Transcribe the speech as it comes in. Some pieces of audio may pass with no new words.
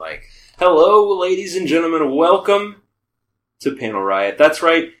like. Hello, ladies and gentlemen. Welcome to Panel Riot. That's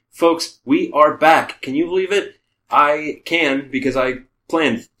right, folks. We are back. Can you believe it? I can, because I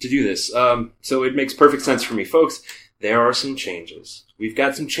planned to do this. So it makes perfect sense for me. Folks, there are some changes. We've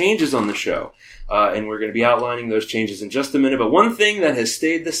got some changes on the show. And we're going to be outlining those changes in just a minute. But one thing that has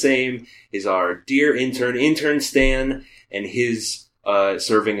stayed the same is our dear intern Stan, and his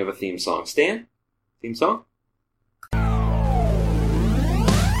serving of a theme song. Stan? Theme song?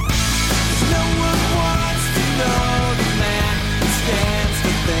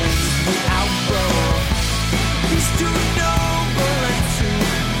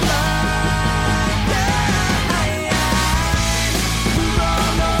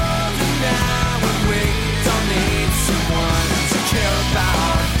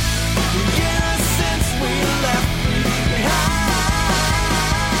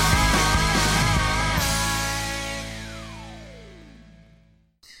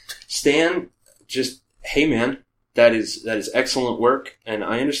 Stan, just, hey man, that is excellent work, and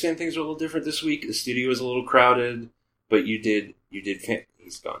I understand things are a little different this week. The studio is a little crowded, but you did,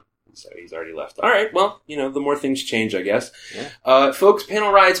 he's gone. So he's already left. Alright, well, the more things change, I guess. Yeah. Folks,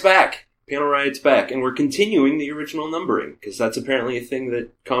 Panel Riot's back. Panel Riot's back, and we're continuing the original numbering, because that's apparently a thing that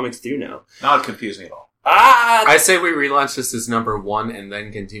comics do now. Not confusing at all. I say we relaunch this as number 1, and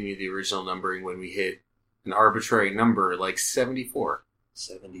then continue the original numbering when we hit an arbitrary number, like 74.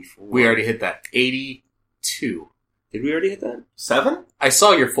 74. We already hit that. 82. Did we already hit that? 7? I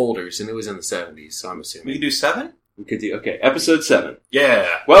saw your folders, and it was in the 70s, so I'm assuming. We can do 7? We could do, okay, episode 7. Yeah.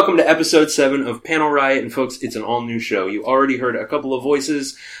 Welcome to episode 7 of Panel Riot, and folks, it's an all-new show. You already heard a couple of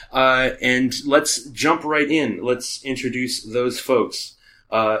voices, and let's jump right in. Let's introduce those folks.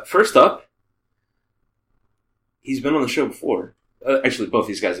 First up, he's been on the show before. Actually, both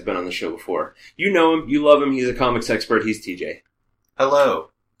these guys have been on the show before. You know him, you love him, he's a comics expert, he's TJ.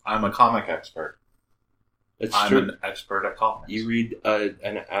 Hello, I'm a comic expert. That's true. I'm an expert at comics. You read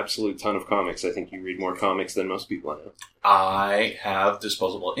an absolute ton of comics. I think you read more comics than most people I know. I have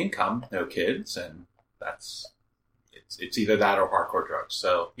disposable income, no kids, and it's either that or hardcore drugs.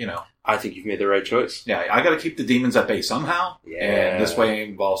 So, I think you've made the right choice. Yeah, I gotta keep the demons at bay somehow. Yeah. And this way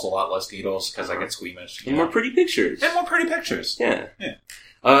involves a lot less needles because I get squeamish. And more pretty pictures. And more pretty pictures. Yeah. Yeah.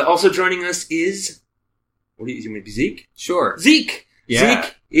 Also joining us is... What do you mean, Zeke? Sure. Zeke! Yeah.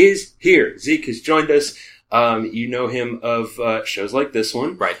 Zeke is here. Zeke has joined us. You know him of shows like this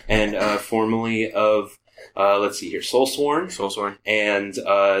one. Right. And formerly of, let's see here, Soulsworn. And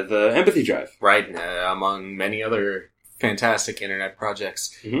the Empathy Drive. Right, among many other fantastic internet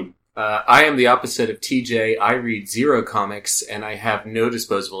projects. Mm-hmm. I am the opposite of TJ. I read 0 comics, and I have no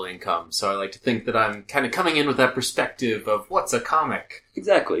disposable income. So I like to think that I'm kind of coming in with that perspective of what's a comic.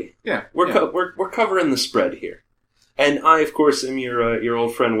 Exactly. Yeah. We're covering the spread here. And I, of course, am your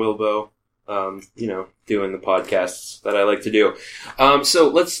old friend Wilbo, doing the podcasts that I like to do. So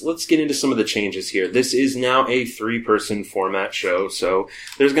let's get into some of the changes here. This is now a 3-person format show, so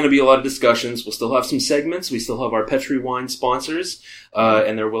there's going to be a lot of discussions. We'll still have some segments. We still have our Petri Wine sponsors,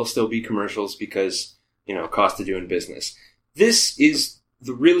 and there will still be commercials because, cost of doing business. This is...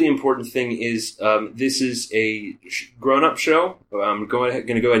 The really important thing is this is a grown-up show. I'm going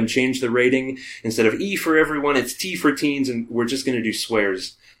to go ahead and change the rating. Instead of E for everyone, it's T for teens, and we're just going to do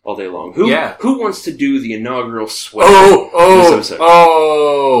swears all day long. Who wants to do the inaugural swear?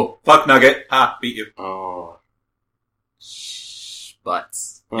 Oh! Fuck Nugget. Beat you. Oh.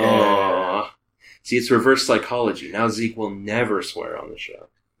 Butts. Yeah. See, it's reverse psychology. Now Zeke will never swear on the show.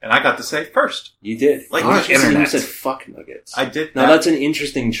 And I got to say it first. You did. Like the internet. You said fuck nuggets. I did. Now that's an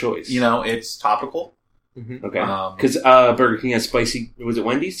interesting choice. It's topical. Mm-hmm. Okay. Because Burger King has spicy... Was it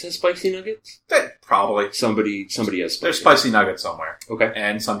Wendy's has spicy nuggets? Probably. Somebody has spicy. There's spicy nuggets somewhere. Okay.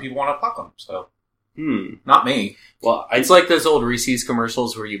 And some people want to fuck them, so... Not me. Well, it's like those old Reese's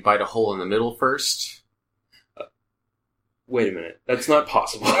commercials where you bite a hole in the middle first. Wait a minute. That's not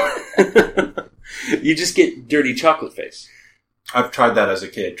possible. You just get dirty chocolate face. I've tried that as a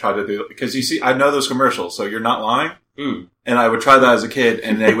kid. Tried to do it because you see, I know those commercials, so you're not lying. Mm. And I would try that as a kid,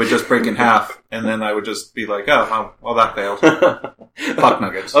 and they would just break in half, and then I would just be like, "Oh, well, that failed." Fuck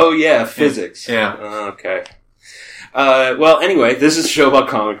nuggets. Oh yeah, physics. Yeah. Okay. Well, anyway, this is a show about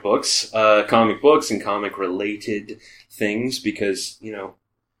comic books and comic-related things because you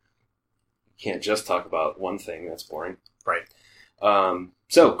can't just talk about one thing. That's boring. Right.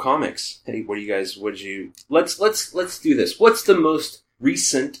 So comics. Hey, let's do this. What's the most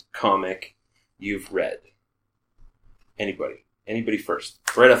recent comic you've read? Anybody first?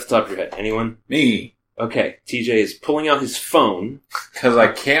 Right off the top of your head. Anyone? Me. Okay. TJ is pulling out his phone because I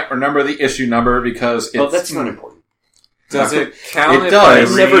can't remember the issue number because it's... Oh, that's not important. Does it count? It if does.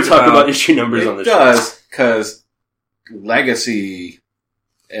 I I never read talk about issue numbers on It the show. does, because Legacy,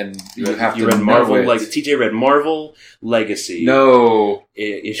 and you have to read know Marvel. it. Like TJ read Marvel Legacy. No,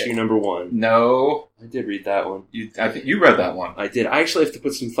 Issue number 1. no. I did read that one. I think you read that one. I did. I actually have to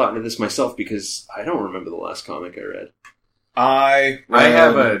put some thought into this myself because I don't remember the last comic I read. I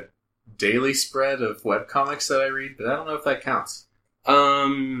have a daily spread of webcomics that I read, but I don't know if that counts.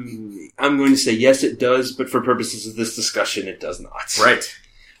 I'm going to say yes, it does, but for purposes of this discussion, it does not. Right.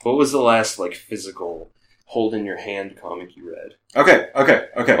 What was the last physical hold in your hand comic you read? Okay.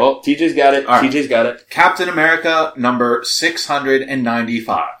 Oh, TJ's got it. All right. TJ's got it. Captain America number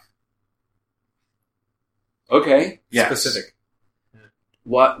 695. Okay. Yes. Specific.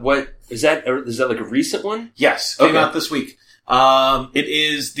 What is that? Is that like a recent one? Yes, came Okay. out this week. It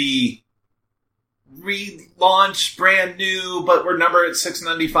is the relaunch, brand new, but we're numbered at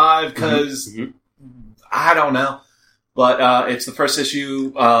 695 because Mhm. I don't know. But it's the first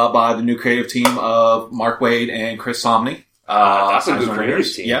issue by the new creative team of Mark Waid and Chris Samnee. That's a as good writers.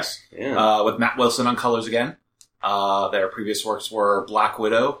 creative team. Yes. Yeah. With Matt Wilson on colors again. Their previous works were Black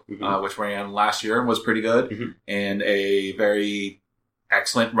Widow, Mhm. which ran last year and was pretty good, Mhm. and a very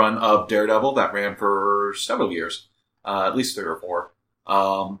excellent run of Daredevil that ran for several years, at least 3 or 4.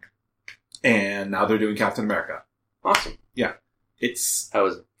 And now they're doing Captain America. Awesome. It's How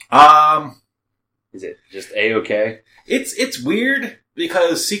is it? Is it just A-okay? it's weird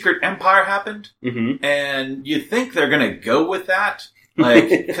because Secret Empire happened, Mm-hmm. and you think they're gonna go with that, like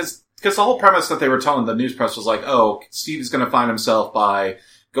because the whole premise that they were telling the news press was like, oh, Steve is gonna find himself by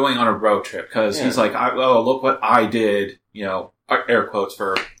going on a road trip because he's like, oh, look what I did, air quotes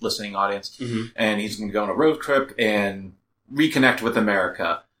for listening audience, Mm-hmm. and he's gonna go on a road trip and reconnect with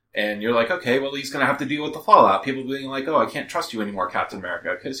America. And you're like, okay, well, he's going to have to deal with the fallout. People being like, oh, I can't trust you anymore, Captain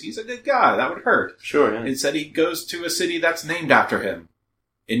America, because he's a good guy. That would hurt. Sure, yeah. Instead, he goes to a city that's named after him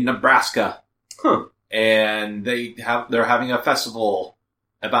in Nebraska. Huh. And they're having a festival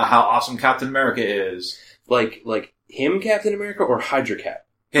about how awesome Captain America is. Like him, Captain America, or Hydra Cap?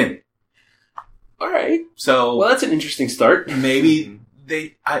 Him. All right. So Well, that's an interesting start. maybe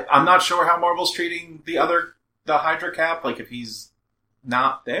I'm not sure how Marvel's treating the Hydra Cap, like if he's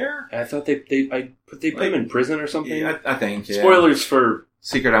not there. I thought they put him in prison or something. Yeah, I think. Yeah. Spoilers for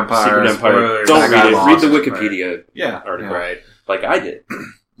Secret Empire. Secret Empire. spoilers. Don't That read guy it. lost. Read the Wikipedia Yeah. article, Yeah. Right. like I did.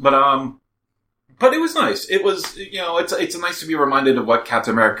 But it was nice. It was, it's nice to be reminded of what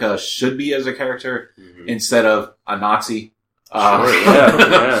Captain America should be as a character Mhm. instead of a Nazi. Sure,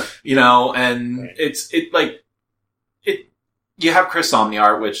 yeah. And you have Chris Samnee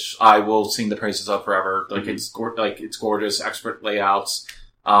art, which I will sing the praises of forever. Like Mhm. it's gorgeous, expert layouts,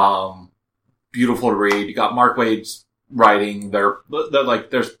 beautiful to read. You got Mark Waid's writing. They're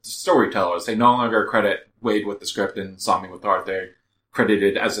storytellers. They no longer credit Waid with the script and Samnee with art. They're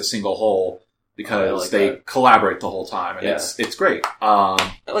credited as a single whole because they collaborate the whole time, and Yeah. it's great. I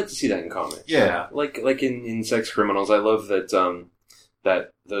like to see that in comics. Yeah. Like in Sex Criminals, I love that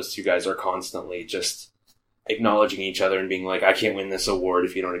that those two guys are constantly just acknowledging each other and being like, I can't win this award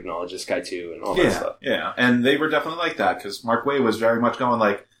if you don't acknowledge this guy too, and all that stuff. Yeah, and they were definitely like that because Mark Waid was very much going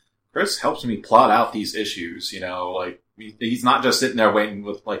like, Chris helps me plot out these issues, like he's not just sitting there waiting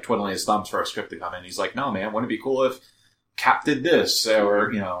with like twiddling his thumbs for a script to come in. He's like, no man, wouldn't it be cool if Cap did this,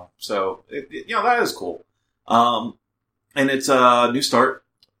 or so that is cool. And it's a new start,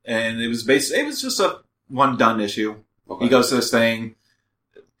 and it was just a one done issue. Okay. He goes to this thing.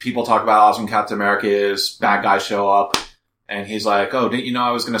 People talk about how awesome Captain America is. Bad guys show up. And he's like, oh, didn't you know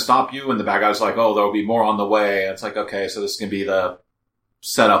I was going to stop you? And the bad guy's like, oh, there'll be more on the way. And it's like, okay, so this is going to be the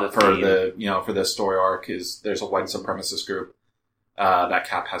setup for for this story arc is there's a white supremacist group, that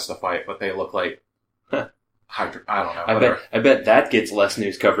Cap has to fight, but they look like Hydra. I don't know. I bet that gets less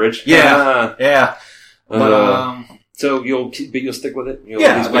news coverage. Yeah. Yeah. But, so you'll stick with it? You'll yeah,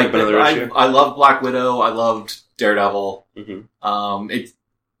 at least pick up another issue? I love Black Widow. I loved Daredevil. Mm-hmm.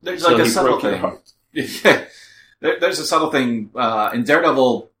 There's So like a he subtle broke your thing. heart. There's a subtle thing in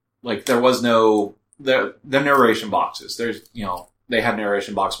Daredevil. Like there was no the narration boxes. There's they had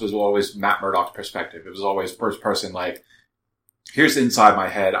narration boxes. It was always Matt Murdock's perspective. It was always first person. Like here's inside my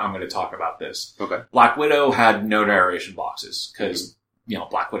head. I'm going to talk about this. Okay. Black Widow had no narration boxes because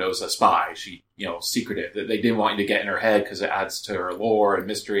Black Widow is a spy. She secretive. They didn't want you to get in her head because it adds to her lore and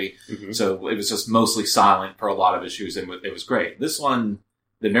mystery. Mm-hmm. So it was just mostly silent for a lot of issues, and it was great. This one,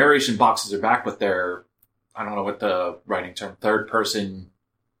 the narration boxes are back, but they're, I don't know what the writing term, third person,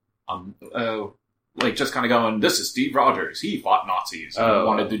 just kind of going, this is Steve Rogers. He fought Nazis and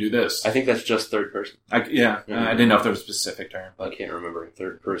wanted to do this. I think that's just third person. I didn't know if there was a specific term, I but can't remember.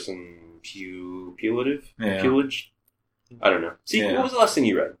 Third person peulative? Yeah. Peulage? I don't know. See, Yeah. what was the last thing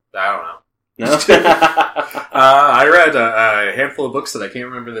you read? I don't know. No? I read a handful of books that I can't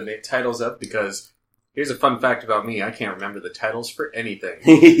remember the titles of because here's a fun fact about me: I can't remember the titles for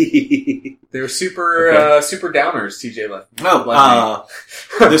anything. They were super super downers. TJ left.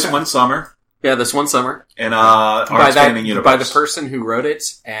 This one summer Yeah, this one summer in our expanding universe. by the person who wrote it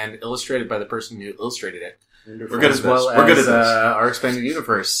and illustrated by the person who illustrated it. We're good at As well this. We're good at as this. Our expanded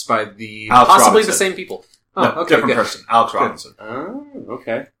universe by the Alex possibly the Robinson. same people. Oh, No, okay, different good. person. Alex Robinson. Oh,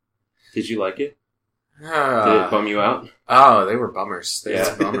 okay. Did you like it? Did it Ah. bum you out? Oh, they were bummers. They Yeah.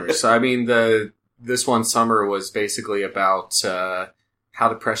 were bummers. I mean, this one summer was basically about how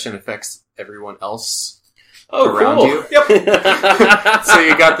depression affects everyone else Oh, around cool. you. Yep. So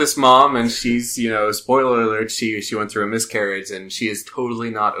you got this mom, and she's, spoiler alert, she went through a miscarriage, and she is totally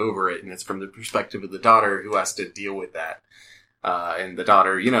not over it, and it's from the perspective of the daughter who has to deal with that. And the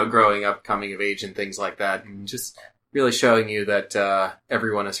daughter, growing up, coming of age, and things like that, and just really showing you that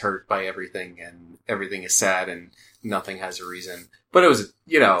everyone is hurt by everything, and everything is sad, and nothing has a reason. But it was,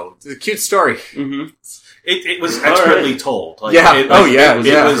 it's a cute story. hmm It was expertly told. Like, Yeah. It Oh, was, yeah. It was,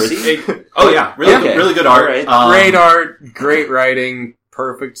 Yeah. It was, really, Okay. really good art. All right. Great art, great writing,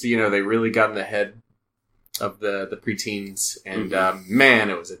 perfect. They really got in the head of the preteens, and man,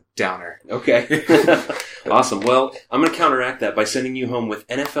 it was a downer. Okay. Awesome. Well, I'm going to counteract that by sending you home with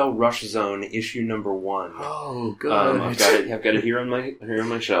NFL Rush Zone issue number 1. Oh, good. I've got it here on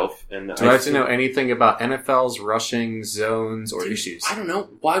my shelf. And Do I have to know anything about NFL's rushing zones or issues? I don't know.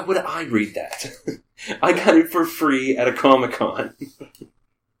 Why would I read that? I got it for free at a Comic-Con.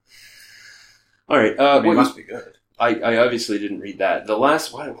 All right. It must be good. I obviously didn't read that. What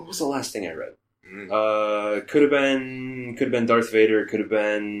was the last thing I read? Could have been Darth Vader. Could have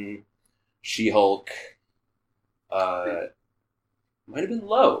been She-Hulk. Might have been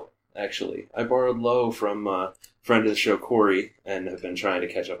Low. Actually, I borrowed Low from friend of the show Corey, and have been trying to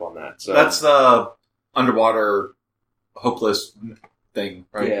catch up on that. So That's the underwater hopeless thing,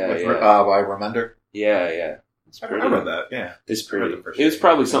 right? Yeah, With, yeah. by Remender. yeah. It's I pretty. remember that. Yeah. It's I read pretty. the first It was issue.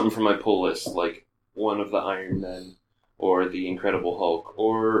 probably something from my pull list, like one of the Iron Men, or the Incredible Hulk,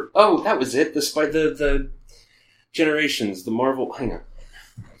 or that was it. The Generations, the Marvel. Hang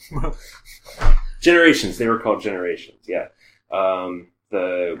on. Generations. They were called Generations. Yeah.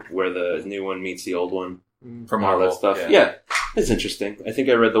 Where the new one meets the old one. From All Marvel. that stuff. Yeah. It's interesting. I think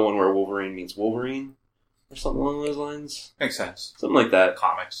I read the one where Wolverine meets Wolverine, or something along those lines. Makes sense. Something like that.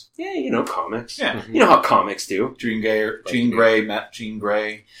 Comics. Yeah, comics. Yeah. You know how comics do. Jean Grey met Jean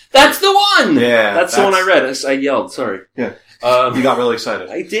Grey. That's the one! Yeah. That's the one I read. I yelled, sorry. Yeah. You got really excited.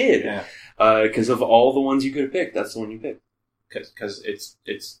 I did. Yeah. Because of all the ones you could have picked, that's the one you picked. Because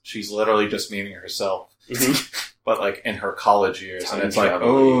she's literally just meeting herself. Mm-hmm. But like in her college years. Time And it's like,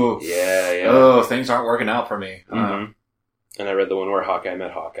 traveling. Yeah. oh, things aren't working out for me. Mhm. And I read the one where Hawkeye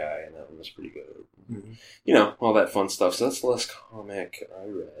met Hawkeye, and that one was pretty good. Mhm. All that fun stuff. So that's the last comic I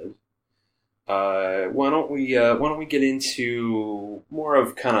read. Why don't we get into more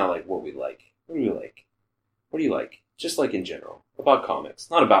of kind of like what we like? What do you like? What do you like? Just like in general. About comics.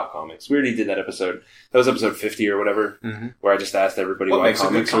 Not about comics. We already did that episode. That was episode 50 or whatever, where I just asked everybody What why makes a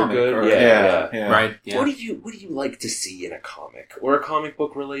good comics are comic? good. Or- Yeah. Right. Yeah. What do you like to see in a comic or a comic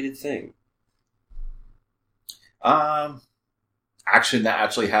book related thing? Action that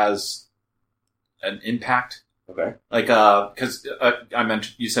actually has an impact. Okay. Like, because I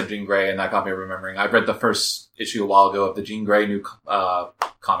mentioned, you said Jean Grey, and that got me remembering. I read the first issue a while ago of the Jean Grey new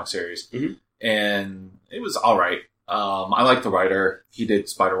comic series, Mhm. and it was all right. I like the writer. He did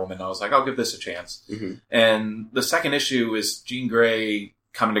Spider-Woman. I was like, I'll give this a chance. Mm-hmm. And the second issue is Jean Grey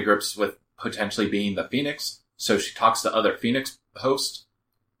coming to grips with potentially being the Phoenix. So she talks to other Phoenix hosts,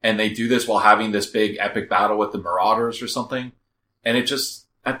 and they do this while having this big epic battle with the Marauders or something. And it just,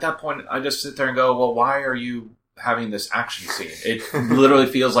 at that point, I just sit there and go, well, why are you having this action scene? It literally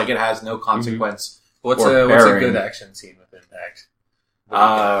feels like it has no consequence. What's Or a bearing. good action scene with impact?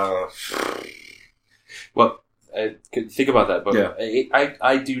 Well, think about that, but Yeah.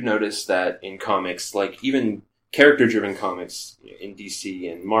 I do notice that in comics, like even character-driven comics in DC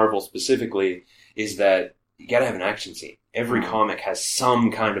and Marvel specifically, is that you gotta have an action scene. Every comic has some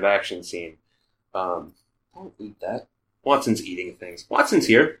kind of action scene. Don't eat that. Watson's eating things. Watson's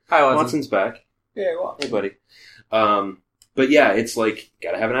here. Hi, Watson. Watson's back. Yeah, well, Hey, buddy. But yeah, it's like,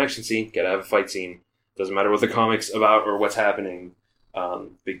 gotta have an action scene, gotta have a fight scene. Doesn't matter what the comic's about or what's happening.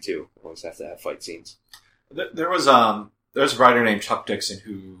 Big two. Always have to have fight scenes. there's a writer named Chuck Dixon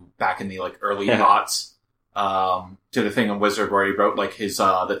who, back in the early aughts, did a thing on Wizard where he wrote his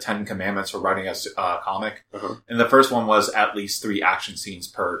the 10 Commandments for writing a comic, Uh-huh. and the first one was at least 3 action scenes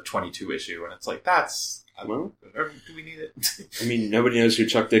per 22 issue, and it's like that's Well, do we need it? I mean, nobody knows who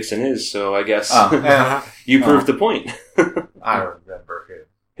Chuck Dixon is, so I guess Yeah. you proved the point. I remember him.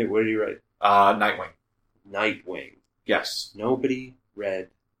 Hey, what did you write? Nightwing. Nightwing. Yes. Nobody read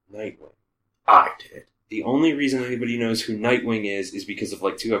Nightwing. I did. The only reason anybody knows who Nightwing is because of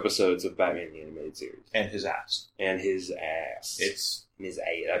like 2 episodes of Batman the Animated Series. And his ass. And his ass. It's his ass.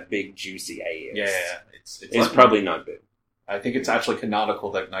 A big, juicy ass. yeah. It's probably not big. I think it's actually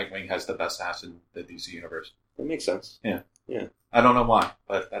canonical that Nightwing has the best ass in the DC universe. That makes sense. Yeah. Yeah. I don't know why,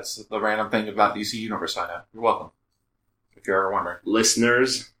 but that's the random thing about DC Universe I know. You're welcome. If you're ever wondering.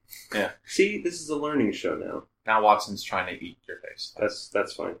 Listeners. Yeah. See, this is a learning show now. Now Watson's trying to eat your face.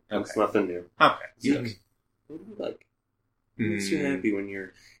 That's fine. That's Okay. nothing new. Okay. Yuck. What do you like? What makes you happy when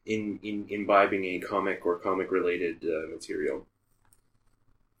you're imbibing a comic or comic-related material?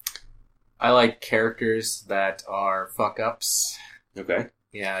 I like characters that are fuck-ups. Okay.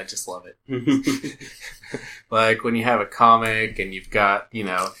 Yeah, I just love it. Like when you have a comic and you've got,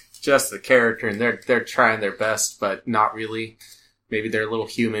 just the character and they're trying their best, but not really. Maybe they're a little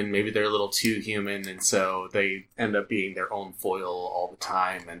human, maybe they're a little too human, and so they end up being their own foil all the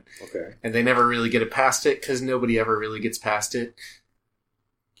time, Okay. and they never really get it past it because nobody ever really gets past it.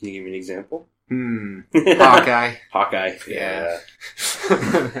 Can you give me an example? Hawkeye. Hawkeye. Yeah.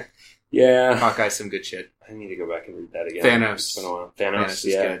 Yeah. Hawkeye's some good shit. I need to go back and read that again. Thanos. It's been a while. Thanos Thanos, is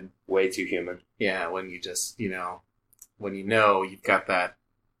yeah. good. Way too human. Yeah, when you just, when you've got that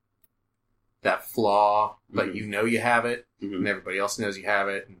flaw, but Mhm. you have it, Mhm. and everybody else knows you have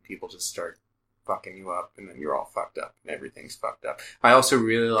it, and people just start fucking you up, and then you're all fucked up, and everything's fucked up. I also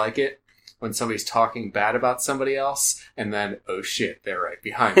really like it when somebody's talking bad about somebody else, and then, oh shit, they're right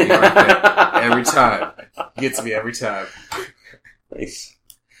behind me, aren't they? Every time. Gets me every time. Nice.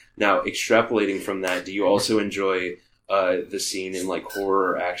 Now, extrapolating from that, do you also enjoy the scene in like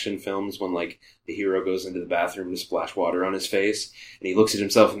horror action films when like the hero goes into the bathroom to splash water on his face, and he looks at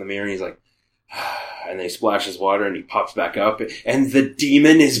himself in the mirror and he's like, and then he splashes water and he pops back up, and the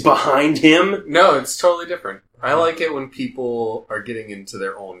demon is behind him? No, it's totally different. I like it when people are getting into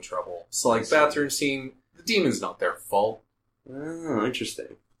their own trouble. So like bathroom scene, the demon's not their fault, Oh,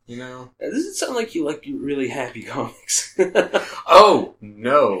 interesting. Does It sound like you like really happy comics. Oh,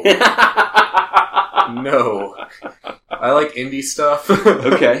 no. No. I like indie stuff.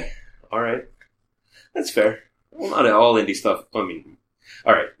 Okay. All right. That's fair. Well, not all indie stuff. I mean,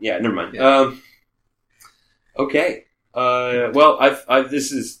 all right. Yeah, never mind. Yeah. Okay. Well,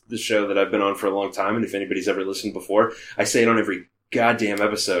 this is the show that I've been on for a long time, and if anybody's ever listened before, I say it on every goddamn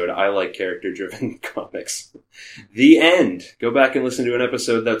episode. I like character-driven comics. The end. Go back and listen to an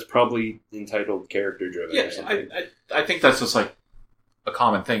episode that's probably entitled character-driven or Yeah, something. I think that's just like a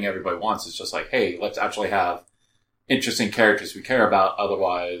common thing everybody wants. It's just like, hey, let's actually have interesting characters we care about.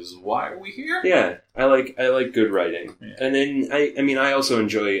 Otherwise, why are we here? Yeah, I like good writing, Yeah. and then I also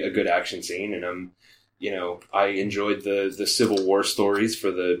enjoy a good action scene, and I enjoyed the Civil War stories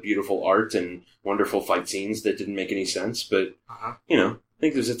for the beautiful art and wonderful fight scenes that didn't make any sense, but Uh-huh. I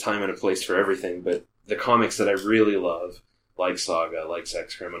think there's a time and a place for everything. But the comics that I really love, like Saga, like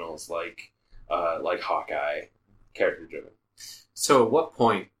Sex Criminals, like Hawkeye, character driven. So at what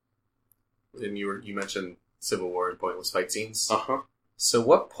point, and you mentioned Civil War and pointless fight scenes. Uh-huh. So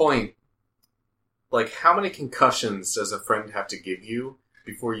what point, like how many concussions does a friend have to give you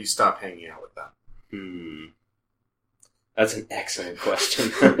before you stop hanging out with them? That's an excellent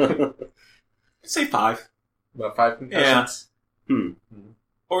question. I'd say 5. About 5 concussions?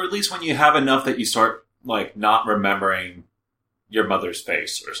 Or at least when you have enough that you start, like, not remembering your mother's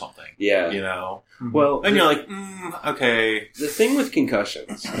face or something. Yeah. Well, And you're like, okay. the thing with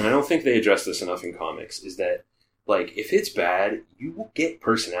concussions, and I don't think they address this enough in comics, is that, like, if it's bad, you will get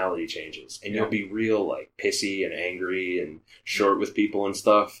personality changes, and you'll be real, like, pissy and angry and short with people and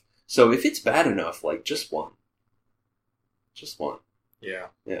stuff. So if it's bad enough, like, just one. Just one. Yeah.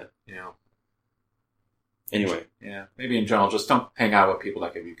 Yeah. Anyway. Yeah. Maybe in general, just don't hang out with people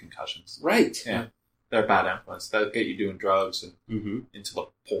that give you concussions. Right. Yeah. They're bad influence. They'll get you doing drugs and Mm-hmm. into the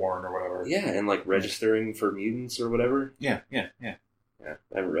porn or whatever. Yeah, and, like, registering for mutants or whatever. Yeah. Yeah, I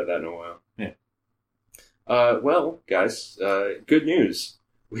haven't read that in a while. Yeah. Well, guys, good news.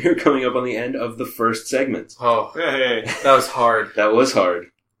 We are coming up on the end of the first segment. Oh, Hey. that was hard. That was hard.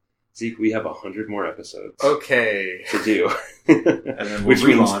 Zeke, we have 100 more episodes Okay. to do. And then we'll Which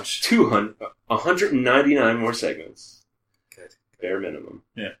means relaunch. 199 more segments. Good. Bare minimum.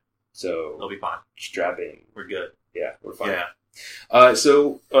 Yeah. So, It'll be fine. strap in. We're good. Yeah, we're fine. Yeah.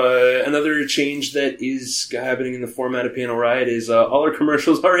 So another change that is happening in the format of Panel Riot is all our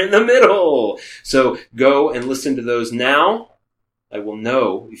commercials are in the middle. So go and listen to those now. I will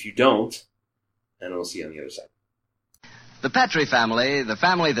know if you don't. and we'll see you on the other side. The Petri family, the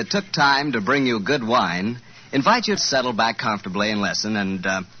family that took time to bring you good wine, invite you to settle back comfortably and listen. And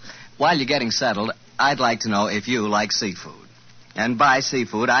while you're getting settled, I'd like to know if you like seafood. And by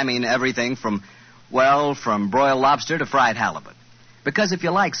seafood, I mean everything from broiled lobster to fried halibut. Because if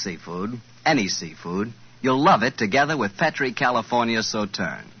you like seafood, any seafood, you'll love it together with Petri California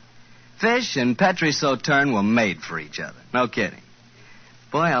Sauterne. Fish and Petri Sauterne were made for each other. No kidding.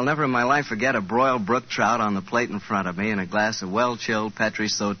 Boy, I'll never in my life forget a broiled brook trout on the plate in front of me and a glass of well-chilled Petri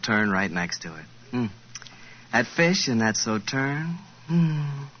Sauterne right next to it. That fish and that Sauterne.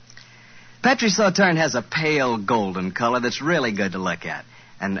 Petri Sauterne has a pale golden color that's really good to look at.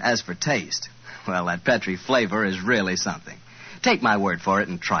 And as for taste, well, that Petri flavor is really something. Take my word for it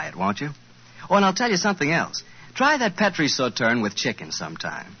and try it, won't you? Oh, and I'll tell you something else. Try that Petri Sauterne with chicken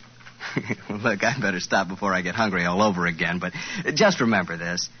sometime. Look, I better stop before I get hungry all over again, but just remember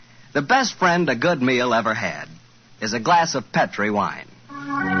this. The best friend a good meal ever had is a glass of Petri wine.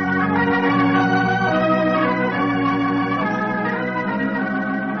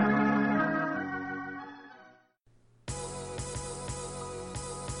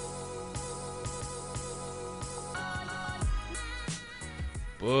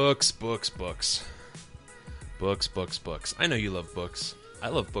 Books, books, books. Books, books, books. I know you love books. I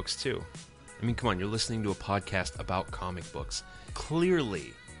love books, too. I mean, come on, you're listening to a podcast about comic books.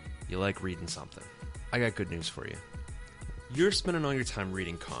 Clearly, you like reading something. I got good news for you. You're spending all your time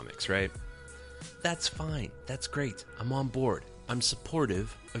reading comics, right? That's fine. That's great. I'm on board. I'm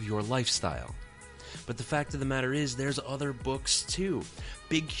supportive of your lifestyle. But the fact of the matter is, there's other books, too.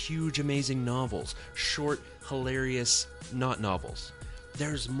 Big, huge, amazing novels. Short, hilarious, not novels.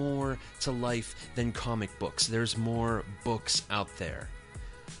 There's more to life than comic books. There's more books out there.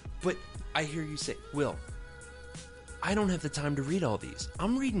 But I hear you say, Will, I don't have the time to read all these.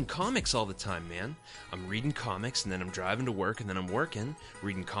 I'm reading comics all the time, man. I'm reading comics, and then I'm driving to work, and then I'm working,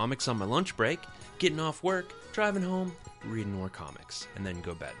 reading comics on my lunch break, getting off work, driving home, reading more comics, and then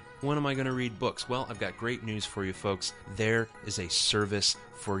go bed. When am I going to read books? Well, I've got great news for you, folks. There is a service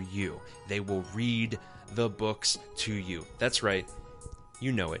for you. They will read the books to you. That's right.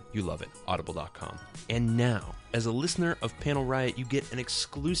 You know it. You love it. Audible.com. And now, as a listener of Panel Riot, you get an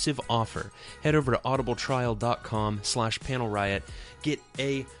exclusive offer. Head over to audibletrial.com/Panel Riot. Get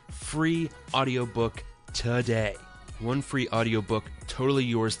a free audiobook today. One free audiobook, totally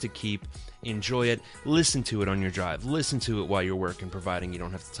yours to keep. Enjoy it. Listen to it on your drive. Listen to it while you're working, providing you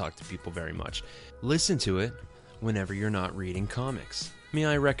don't have to talk to people very much. Listen to it whenever you're not reading comics. May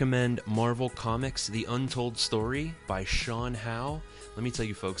I recommend Marvel Comics: The Untold Story by Sean Howe? Let me tell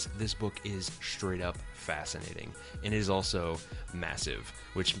you, folks, this book is straight up fascinating, and it is also massive,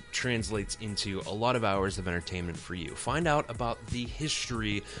 which translates into a lot of hours of entertainment for you. Find out about the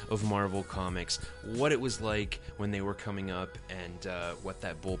history of Marvel Comics, what it was like when they were coming up, and what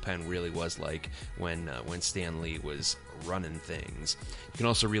that bullpen really was like when Stan Lee was running things. You can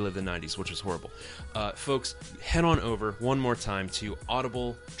also relive the 90s, which was horrible. Folks, head on over one more time to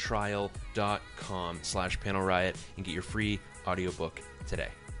audibletrial.com/Panel Riot and get your free audiobook today.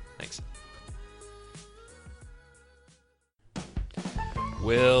 Thanks.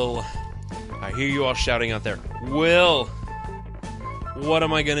 Will, I hear you all shouting out there. Will, what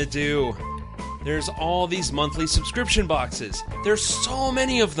am I going to do? There's all these monthly subscription boxes. There's so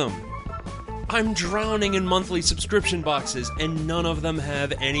many of them. I'm drowning in monthly subscription boxes, and none of them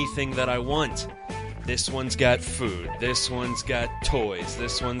have anything that I want. This one's got food. This one's got toys.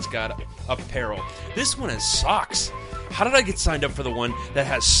 This one's got apparel. This one has socks. How did I get signed up for the one that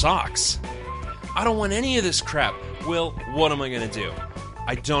has socks? I don't want any of this crap. Will, what am I going to do?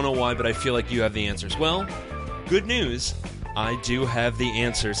 I don't know why, but I feel like you have the answers. Well, good news. I do have the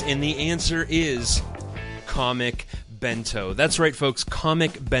answers, and the answer is Comic Bento. That's right, folks.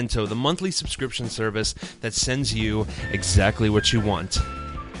 Comic Bento, the monthly subscription service that sends you exactly what you want.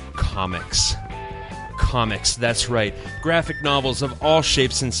 Comics. Comics, that's right. Graphic novels of all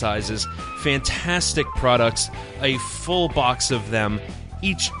shapes and sizes. Fantastic products. A full box of them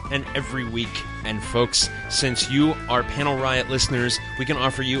each and every week. And folks, since you are Panel Riot listeners, we can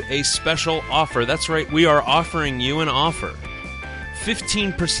offer you a special offer. That's right, we are offering you an offer.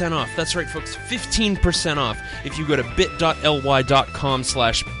 15% off. That's right, folks. 15% off if you go to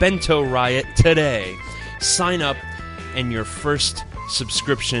bit.ly.com/Bento Riot today. Sign up, and your first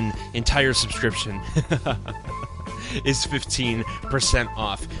subscription, entire subscription, is 15%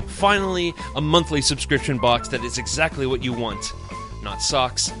 off. Finally, a monthly subscription box that is exactly what you want. Not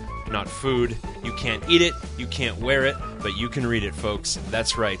socks, not food. You can't eat it, you can't wear it, but you can read it, folks.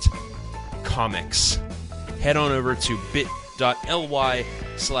 That's right. Comics. Head on over to bit.ly/Bento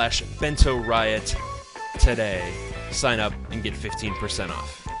patreon.com/Bento Riot today. Sign up and get 15%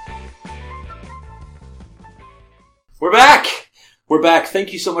 off. We're back! We're back.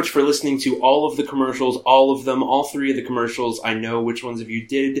 Thank you so much for listening to all of the commercials, all of them, all 3 of the commercials. I know which ones of you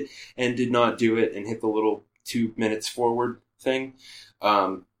did and did not do it and hit the little 2 minutes forward thing.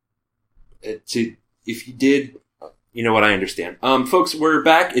 If you did, you know what, I understand. Folks, we're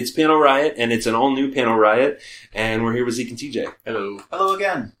back. It's Panel Riot, and it's an all-new Panel Riot, and we're here with Zeke and TJ. Hello. Hello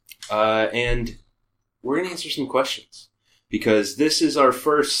again. And we're going to answer some questions. Because this is our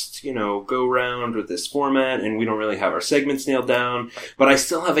first, go-round with this format, and we don't really have our segments nailed down. But I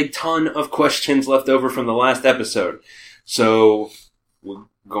still have a ton of questions left over from the last episode. So, we're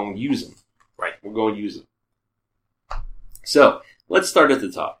going to use them. Right. We're going to use them. So, let's start at the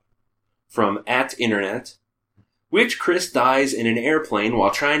top. From @Internet. Which Chris dies in an airplane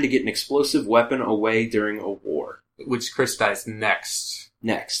while trying to get an explosive weapon away during a war? Which Chris dies next?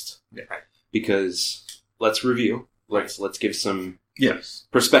 Next. Yeah, right. Because, let's review. Let's give some Yes.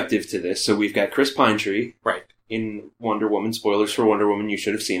 perspective to this. So we've got Chris Pinetree Right. in Wonder Woman. Spoilers for Wonder Woman. You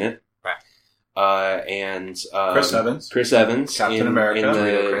should have seen it. Right. And Chris Evans. Chris Evans, Captain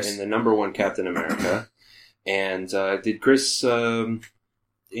America. in the number 1 Captain America. And did Chris in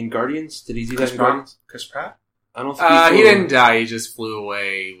Guardians? Did he do that in Guardians? Chris Pratt? I don't think He didn't die. He just flew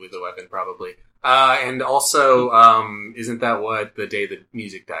away with the weapon, probably. And also, isn't that what The Day the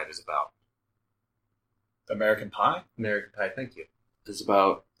Music Died is about? American Pie? American Pie, thank you. It's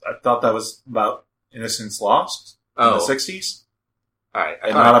about. I thought that was about Innocence Lost in the 60s. Alright, I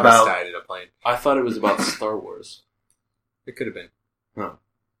And thought not Chris about- died in a plane. I thought it was about Star Wars. It could have been.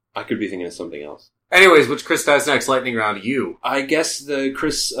 I could be thinking of something else. Anyways, which Chris dies next? Lightning round, you. I guess the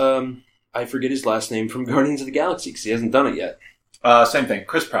Chris. I forget his last name from Guardians of the Galaxy because he hasn't done it yet. Same thing.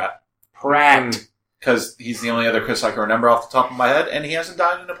 Chris Pratt. Pratt. Because he's the only other Chris I can remember off the top of my head, and he hasn't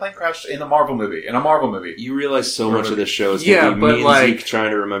died in a plane crash in a Marvel movie. You realize so much of this show is Yeah, going to be but me like- and Zeke trying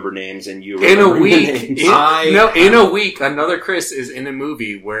to remember names, and you In a remembering the week, names. in a week, another Chris is in a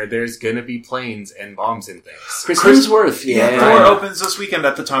movie where there's gonna be planes and bombs and things. Chris Hemsworth. Yeah, Yeah. Thor opens this weekend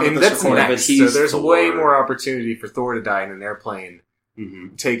at the time of And this that's recording. next, but so he's there's Thor. way more opportunity for Thor to die in an airplane,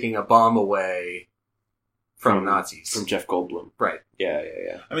 Mhm. taking a bomb away from Nazis. From Jeff Goldblum. Right. Yeah.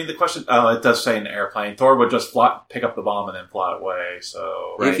 I mean, the question, it does say an airplane. Thor would just pick up the bomb and then fly away,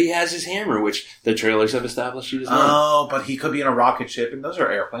 so... Right. If he has his hammer, which the trailers have established he does not. Oh, but he could be in a rocket ship, and those are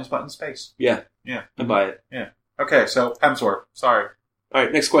airplanes, but in space. Yeah. Yeah. I buy it. Okay, so Hemsworth. Sorry. All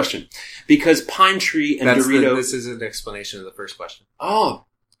right, next question. Because Pine Tree and Dorito... This is an explanation of the first question. Oh,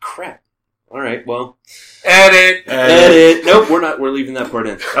 crap. All right, well... Edit! Edit. Nope, we're leaving that part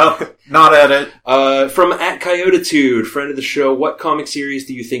in. Oh, not edit. From @Coyotitude, friend of the show, what comic series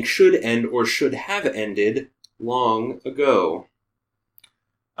do you think should end or should have ended long ago?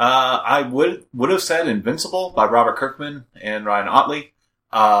 I would have said Invincible by Robert Kirkman and Ryan Ottley,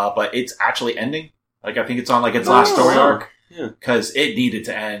 but it's actually ending. Like, I think it's on, its last story arc. Yeah. Because it needed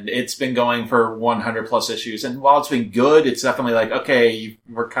to end. It's been going for 100 plus issues, and while it's been good, it's definitely okay,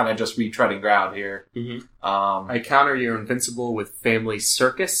 we're kind of just retreading ground here. Mm-hmm. I counter your Invincible with Family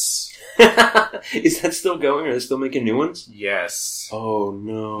Circus. Is that still going? Are they still making new ones? Yes. Oh,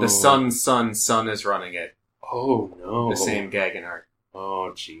 no. The son is running it. Oh, no. The same gag and art.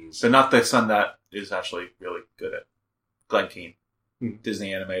 Oh, jeez. So not the son that is actually really good at Glenn Keane,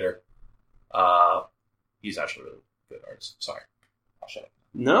 Disney animator. He's actually really good artist. Sorry. I'll shut up.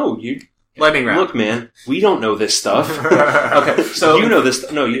 No, you... Lightning round. Look, man, we don't know this stuff. Okay, so... You know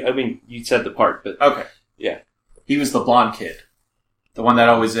this... No, you said the part, but... Okay. Yeah. He was the blonde kid. The one that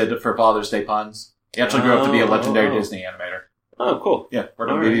always did for Father's Day puns. He actually grew up to be a legendary Disney animator. Oh, cool. Yeah,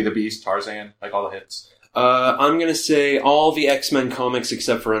 worked on All Beauty right. and the Beast, Tarzan, all the hits. I'm gonna say all the X-Men comics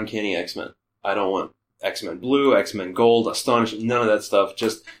except for Uncanny X-Men. I don't want X-Men Blue, X-Men Gold, Astonishing, none of that stuff.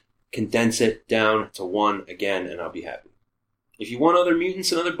 Just condense it down to one again, and I'll be happy. If you want other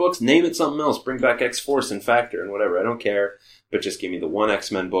mutants and other books, name it something else. Bring back X-Force and Factor and whatever. I don't care. But just give me the one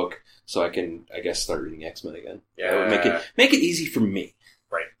X-Men book so I can, I guess, start reading X-Men again. Yeah. That would make it easy for me.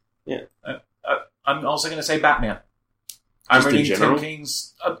 Right. Yeah. I'm also going to say Batman. Just I'm in reading general?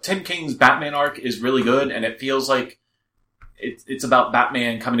 Tim King's Batman arc is really good, and it feels like it's about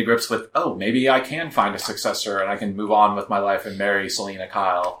Batman coming to grips with, maybe I can find a successor and I can move on with my life and marry Selena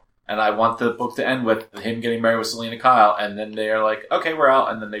Kyle. And I want the book to end with him getting married with Selena Kyle, and then they're like, okay, we're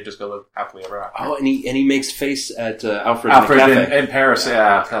out, and then they just go live happily ever after. Oh, and he makes face at Alfred in Paris,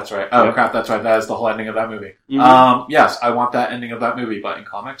 yeah, that's right. Oh, Yeah. crap, that's right. That is the whole ending of that movie. Mhm. Yes, I want that ending of that movie, but in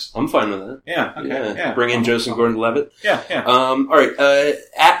comics. I'm fine with that. Yeah, okay, yeah. Bring in Joseph Gordon-Levitt. Yeah. All right.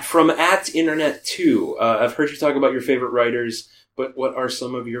 From Internet 2, I've heard you talk about your favorite writers, But what are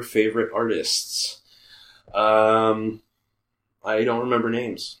some of your favorite artists? I don't remember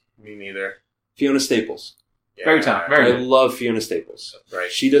names. Me neither. Fiona Staples. Yeah. Very talented. Very I good. love Fiona Staples.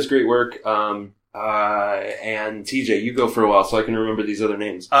 Right. She does great work. And TJ, you go for a while so I can remember these other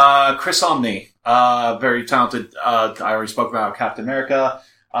names. Chris Omni, very talented. I already spoke about Captain America.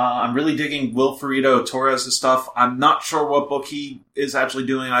 I'm really digging Wilfredo Torres' stuff. I'm not sure what book he is actually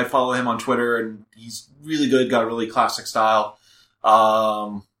doing. I follow him on Twitter, and he's really good. Got a really classic style.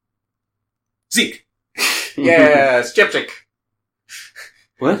 Zeke. Yeah, Stepchik.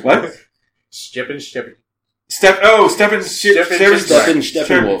 What? What? Stephen. Steppenwolf.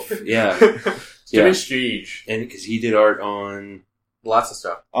 Yeah. Stephen Street. And because he did art on... Lots of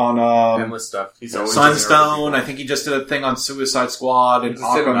stuff. On, Endless stuff. He's always Sunstone. I think he just did a thing on Suicide Squad and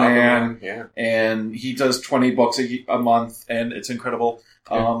Aquaman. Yeah. And he does 20 books a month, and it's incredible.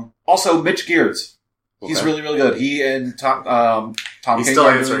 Also, Mitch Gears. He's Okay. really, really good. He and Tom He's King still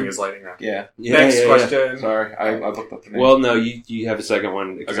are answering doing- his lightning round. Yeah. Next question. Sorry, I looked up the name. Well, no, you have a second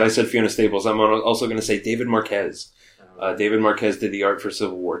one. Because Okay. I said Fiona Staples. I'm also going to say David Marquez. David Marquez did the art for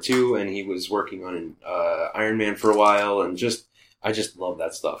Civil War II, and he was working on Iron Man for a while, and I just love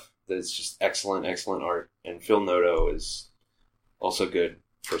that stuff. It's just excellent, excellent art. And Phil Noto is also good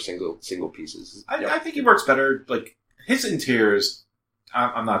for single pieces. I think he works better. Like his interiors,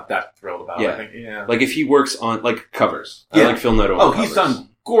 I'm not that thrilled about. Yeah. I think, yeah. Like if he works on like covers, I Yeah. like Phil Noto. Oh, on he's covers. done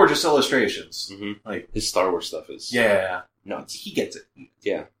gorgeous illustrations. Mhm. Like, His Star Wars stuff is yeah, nuts. he gets it.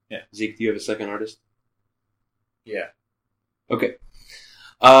 Yeah. Yeah. Zeke, do you have a second artist? Yeah. Okay.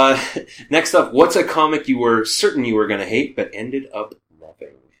 Next up, what's a comic you were certain you were going to hate but ended up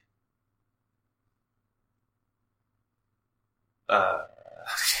loving?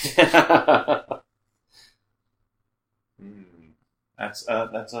 That's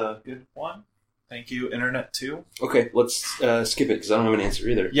a good one. Thank you, Internet too. Okay, let's skip it because I don't have an answer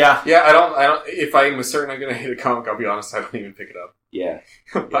either. Yeah, Yeah, I don't, if I'm certain I'm gonna hate a comic, I'll be honest, I don't even pick it up. Yeah.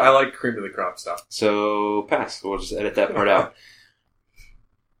 But I like cream of the crop stuff. So pass. We'll just edit that part out.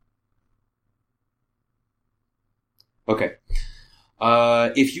 Okay.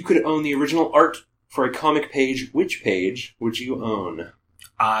 If you could own the original art for a comic page, which page would you own?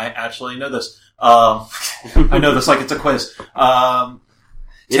 I actually know this. I know this like it's a quiz.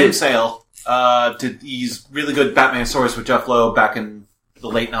 Tim is. Sale did these really good Batman stories with Jeff Loeb back in the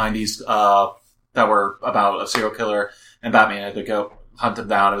late 90s that were about a serial killer, and Batman had to go hunt him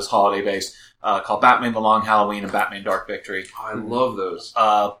down. It was holiday based, called Batman: The Long Halloween and Batman: Dark Victory. I love those.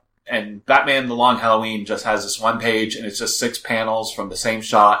 And Batman: The Long Halloween just has this one page, and it's just 6 panels from the same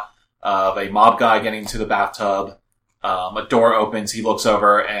shot of a mob guy getting to the bathtub. A door opens, he looks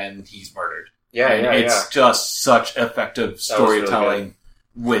over, and he's murdered. And it's just such effective storytelling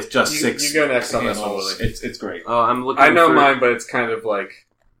with just 6 You go next on this one, panels. Willie. It's great. Oh, I'm looking. I know for... mine, but it's kind of like...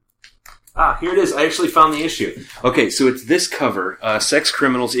 Here it is. I actually found the issue. Okay, so it's this cover, Sex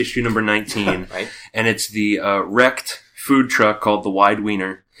Criminals issue number 19. Right. And it's the wrecked food truck called the Wide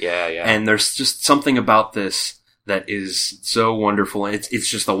Wiener. Yeah. And there's just something about this that is so wonderful. And it's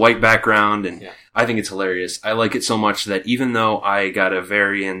just a white background, and I think it's hilarious. I like it so much that even though I got a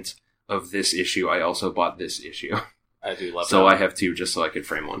variant of this issue, I also bought this issue. I do love So that. I have 2 just so I could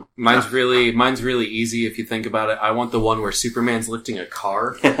frame one. Mine's really easy if you think about it. I want the one where Superman's lifting a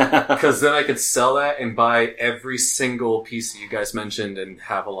car, because then I could sell that and buy every single piece that you guys mentioned and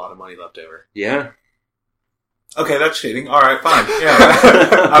have a lot of money left over. Yeah. Okay, that's cheating. All right, fine.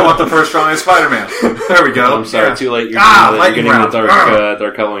 Yeah, I want the first drawing of Spider-Man. There we go. I'm sorry, Yeah. too late. You're lightning getting the round.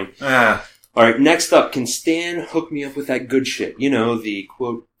 dark Halloween. Yeah. All right, next up, can Stan hook me up with that good shit? You know, the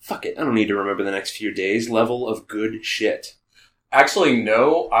quote, fuck it, I don't need to remember the next few days level of good shit. Actually,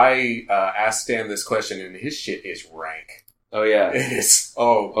 no. I asked Stan this question, and his shit is rank. Oh, yeah. It is.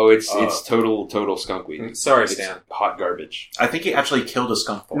 It's total skunk weed. Sorry, It's Stan. hot garbage. I think he actually killed a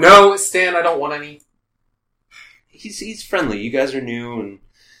skunk for it. No, Stan, I don't want any. He's friendly. You guys are new and...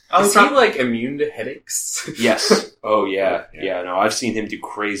 Oh, Is he, like, immune to headaches? Yes. Oh, yeah. Yeah. Yeah, no, I've seen him do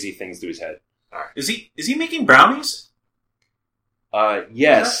crazy things to his head. Is he making brownies?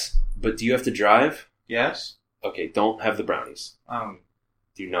 Yes, but do you have to drive? Yes. Okay, don't have the brownies. Um.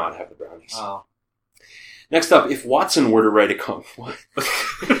 Do not have the brownies. Oh. Next up, if Watson were to write a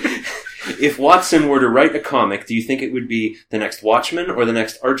if Watson were to write a comic, do you think it would be the next Watchmen or the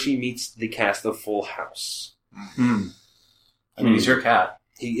next Archie meets the cast of Full House? I mean, he's your cat.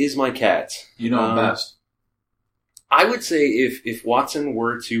 He is my cat. You know him best. I would say if Watson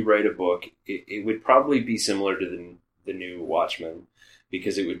were to write a book, it would probably be similar to the new Watchmen,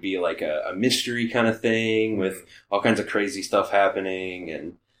 because it would be like a mystery kind of thing with all kinds of crazy stuff happening,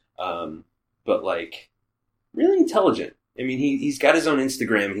 and but like really intelligent. I mean, he's got his own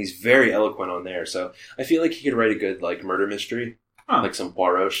Instagram, and he's very eloquent on there, so I feel like he could write a good, like, murder mystery. Huh. Like some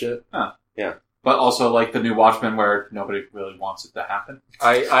Poirot shit. Huh. Yeah. But also, like, the new Watchmen where nobody really wants it to happen.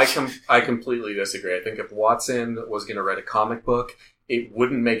 I completely disagree. I think if Watson was going to write a comic book, it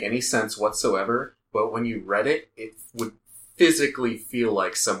wouldn't make any sense whatsoever, but when you read it, it would physically feel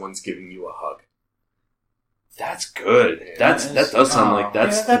like someone's giving you a hug. That's good. That does sound like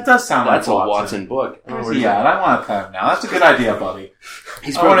that does sound that's like a Watson book. Yeah, and I want to play him now. That's a good idea, buddy.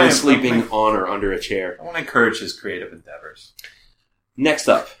 He's probably sleeping on or under a chair. I want to encourage his creative endeavors. Next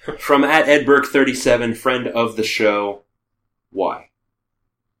up, from @EdBurke37, friend of the show, why?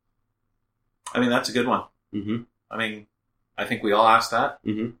 I mean, that's a good one. Mm-hmm. I mean, I think we all asked that,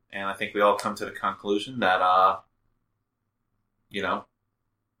 Mm-hmm. and I think we all come to the conclusion that,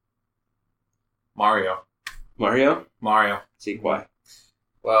 Mario. See, why?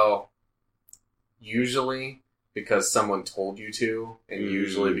 Well, usually because someone told you to, and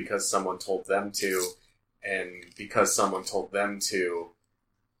usually because someone told them to, and because someone told them to,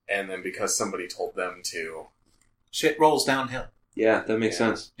 and then because somebody told them to. Shit rolls downhill. Yeah, that makes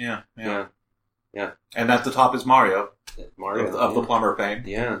sense. Yeah. Yeah. And at the top is Mario, Mario. of the plumber fame,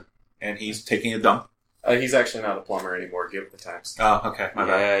 Yeah. and he's taking a dump. He's actually not a plumber anymore, give it the times. Oh, okay. My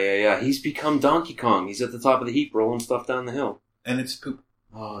bad. Yeah. He's become Donkey Kong. He's at the top of the heap rolling stuff down the hill. And it's poop.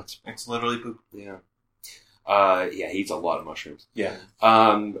 Oh, It's literally poop. yeah. He eats a lot of mushrooms. Yeah.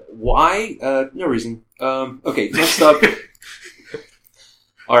 Why? No reason. Okay, next up.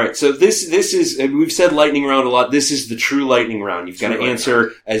 Alright, so this is, we've said lightning round a lot. This is the true lightning round. You've got to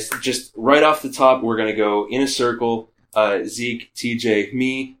answer as just right off the top. We're going to go in a circle. Zeke, TJ,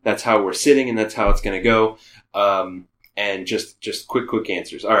 me. That's how we're sitting, and that's how it's going to go. And just quick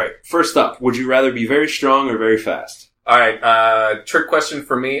answers. Alright, first up, would you rather be very strong or very fast? Alright, trick question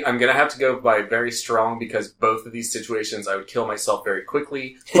for me. I'm gonna have to go by very strong because both of these situations I would kill myself very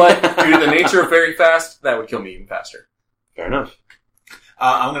quickly. But due to the nature of very fast, that would kill me even faster. Fair enough.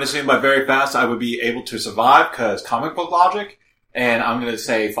 I'm going to say by very fast I would be able to survive because comic book logic, and I'm going to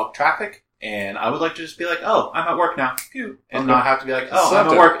say fuck traffic, and I would like to just be like, oh, I'm at work now, phew, and not have to be like, oh, I'm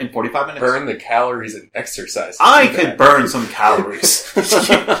at work in 45 minutes. Burn the calories and exercise. I could burn some calories.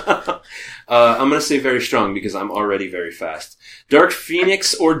 I'm going to say very strong because I'm already very fast. Dark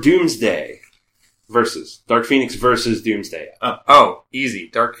Phoenix or Doomsday? Dark Phoenix versus Doomsday. Oh, easy.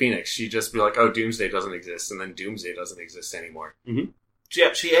 Dark Phoenix. She'd just be like, oh, Doomsday doesn't exist, and then Doomsday doesn't exist anymore. Mm-hmm.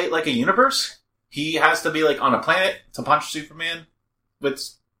 Yeah, she ate like a universe. He has to be like on a planet to punch Superman with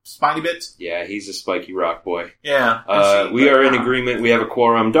spiny bits. Yeah, he's a spiky rock boy. Yeah. We are in agreement. We have a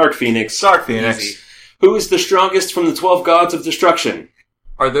quorum. Dark Phoenix. Easy. Who is the strongest from the 12 gods of destruction?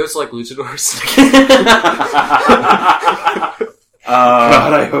 Are those like luchadors?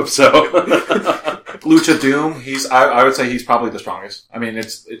 God, I hope so. Lucha Doom. I would say he's probably the strongest. I mean,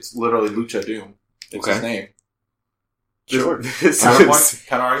 it's literally Lucha Doom. It's his name. Sure. Counterpoint?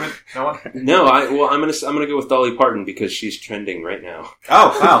 Counter argument? No one? No, I'm gonna go with Dolly Parton because she's trending right now.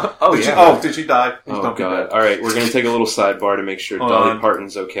 Oh, wow. Did she die? Please Oh don't be God! dead. All right, we're gonna take a little sidebar to make sure Hold Dolly on.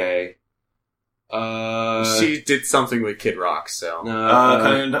 Parton's okay. She did something with Kid Rock, so.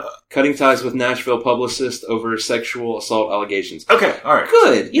 Cutting ties with Nashville publicist over sexual assault allegations. Okay, alright.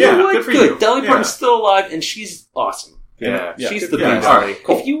 Good. You know what? good for you. Dolly Yeah. Parton's still alive, and she's awesome. Yeah. She's the Yeah, best. alright,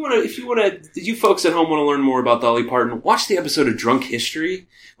 cool. If you wanna, you folks at home want to learn more about Dolly Parton, watch the episode of Drunk History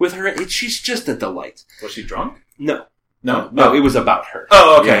with her. She's just a delight. Was she drunk? No, No, it was about her.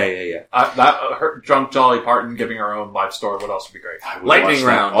 Oh, okay. Yeah. Her drunk Dolly Parton giving her own life story. What else would be great? I would Lightning watch that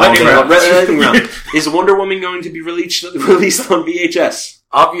round. all Lightning day. round. Lightning round. Is Wonder Woman going to be released on VHS?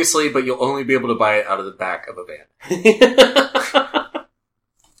 Obviously, but you'll only be able to buy it out of the back of a van.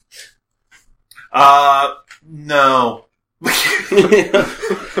 No.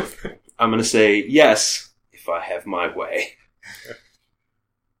 I'm going to say yes if I have my way.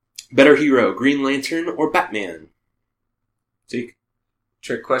 Better hero, Green Lantern or Batman? Zeke?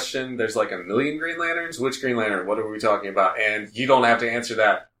 Trick question. There's like 1 million Green Lanterns. Which Green Lantern? What are we talking about? And you don't have to answer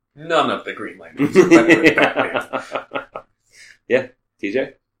that. None of the Green Lanterns are better than Batman. Yeah,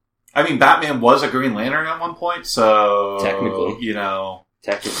 TJ? I mean, Batman was a Green Lantern at one point, so... Technically. You know...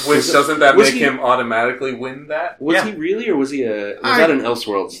 Technically. Which doesn't that was make him automatically win that? Was he really, or was he was that an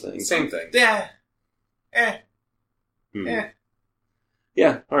Elseworlds thing? Same thing. Yeah.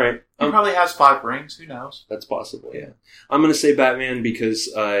 Yeah, alright. He probably has 5 rings, who knows? That's possible, yeah. I'm going to say Batman because,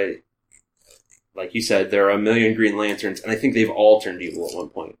 like you said, there are 1 million Green Lanterns, and I think they've all turned evil at one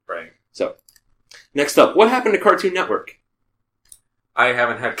point. Right. So, next up, what happened to Cartoon Network? I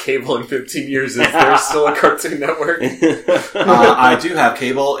haven't had cable in 15 years. Is there still a Cartoon Network? I do have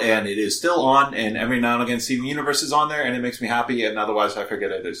cable, and it is still on, and every now and again Steven Universe is on there, and it makes me happy, and otherwise I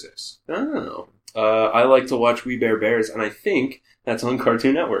forget it exists. Oh. I like to watch We Bare Bears, and I think that's on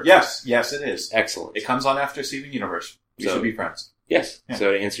Cartoon Network. Yes, it is. Excellent. It comes on after Steven Universe. We should be friends. Yes. Yeah.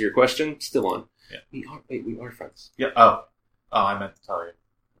 So to answer your question, still on. Yeah. We are friends. Yeah. Oh, I meant to tell you.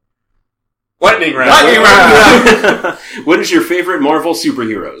 Lightning round. Lightning round! What is your favorite Marvel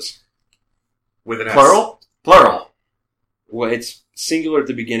superheroes? With an S. Plural. Well, it's singular at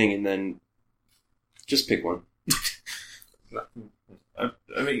the beginning, and then just pick one.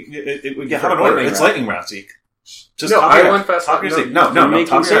 I mean, you have an order. It's lightning round, Zeke. Just No, top I of your went head. fast. Top of your No, seat. No, you're making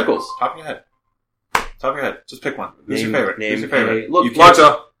top of your head. circles. Top of your head. Top of your head. Just pick one. Who's your favorite? Name Who's your favorite? Look, You can't-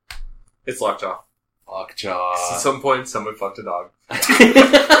 Lockjaw. It's Lockjaw. Lockjaw. At some point, someone fucked a dog.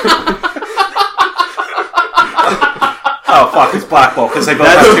 Oh, fuck, it's Black Bolt, because they both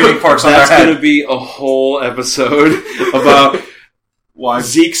have tuning forks on their That's head. going to be a whole episode about Why?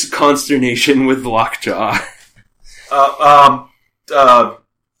 Zeke's consternation with Lockjaw.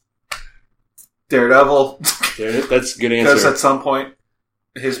 Daredevil. That's a good Because answer. at some point,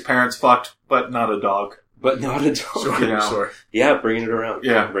 his parents fucked, but not a dog. But not a dog. Sure, You know. sure. Yeah, bringing it around.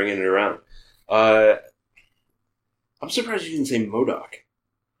 Yeah. Bringing it around. I'm surprised you didn't say MODOK.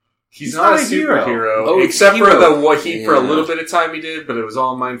 He's not a hero. superhero. Oh, except hero. for for a Yeah. little bit of time he did, but it was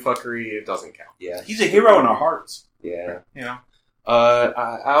all mindfuckery. It doesn't count. Yeah. He's a hero in our hearts. Yeah. You know?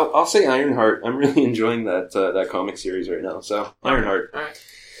 I'll say Ironheart. I'm really enjoying that comic series right now. So Ironheart. All right.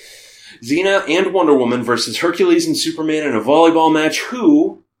 Xena and Wonder Woman versus Hercules and Superman in a volleyball match.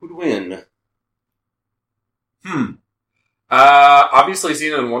 Who would win? Obviously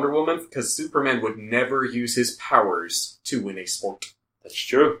Xena and Wonder Woman, because Superman would never use his powers to win a sport. That's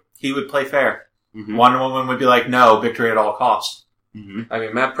true. He would play fair. Mm-hmm. Wonder Woman would be like, no, victory at all costs. Mm-hmm. I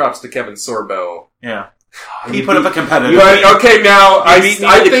mean, mad props to Kevin Sorbo. Yeah. He put up a competitive. But, okay, now, I beat me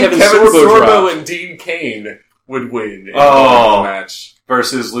think to Kevin Kevin Sorbo, Sorbo and Dean Cain would win in Oh. a match.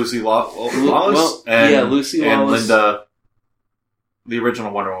 Versus Lucy Lawless Well, and, yeah, Lucy and Lawless. Linda, the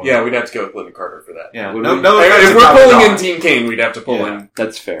original Wonder Woman. Yeah, we'd have to go with Linda Carter for that. Yeah. Would No, we? no If offense to we're Gal pulling Gadot. in Dean Cain, we'd have to pull Yeah. in.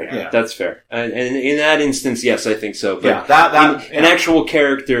 That's fair. Yeah. That's fair. And in that instance, yes, I think so. But Yeah, that an actual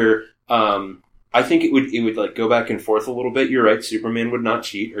character, I think it would like go back and forth a little bit. You're right. Superman would not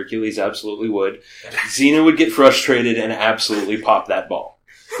cheat. Hercules absolutely would. Xena would get frustrated and absolutely pop that ball.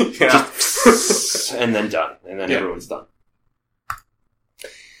 Yeah. And then done. And then Yeah. everyone's done.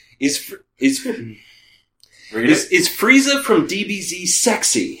 Is Read it. Frieza from DBZ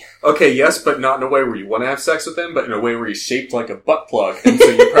sexy? Okay, yes, but not in a way where you want to have sex with him, but in a way where he's shaped like a butt plug, and so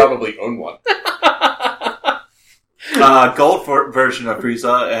you probably own one. Gold version of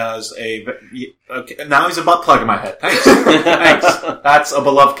Frieza as a. Okay, now he's a butt plug in my head. Thanks. Thanks. That's a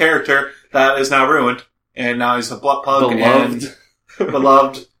beloved character that is now ruined, and now he's a butt plug Beloved. and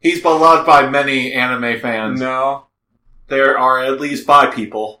beloved. He's beloved by many anime fans. No. There are at least 5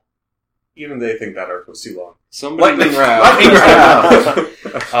 people. Even they think that arc was too long. Somebody. Lightning round. Lightning round.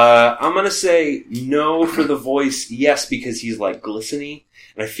 I'm gonna say no for the voice. Yes, because he's like glistening,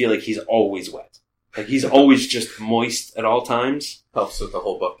 and I feel like he's always wet. Like he's always just moist at all times. Helps with the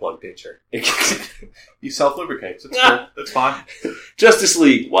whole butt plug nature. He self-lubricates. It's cool. It's fine. Justice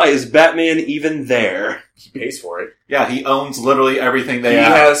League. Why is Batman even there? He pays for it. Yeah, he owns literally everything they He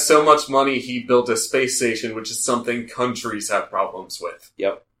have. has so much money, he built a space station, which is something countries have problems with.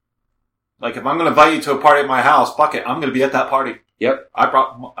 Yep. Like, if I'm going to invite you to a party at my house, fuck it, I'm going to be at that party. Yep.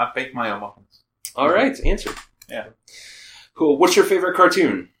 I baked my own muffins. All right. Answer. Yeah. Cool. What's your favorite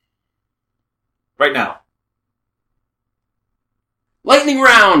cartoon? Right now. Lightning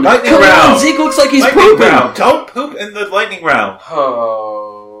round. Lightning Come round. on, Zeke looks like he's Lightning pooping. round. Don't poop in the lightning round.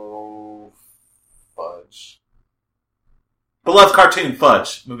 Oh, fudge. Beloved cartoon,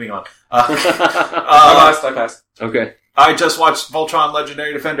 Fudge. Moving on. I passed. Okay. I just watched Voltron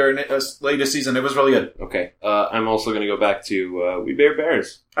Legendary Defender in its latest season. It was really good. Okay. I'm also going to go back to We Bare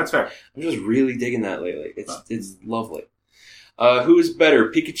Bears. That's fair. I'm just really digging that lately. It's lovely. Who is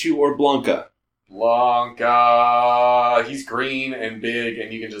better, Pikachu or Blanca? Blanca. He's green and big,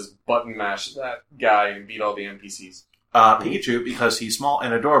 and you can just button mash that guy and beat all the NPCs. Pikachu, because he's small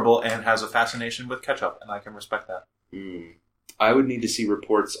and adorable and has a fascination with ketchup, and I can respect that. I would need to see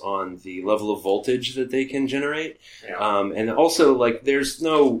reports on the level of voltage that they can generate. Yeah. And also, like, there's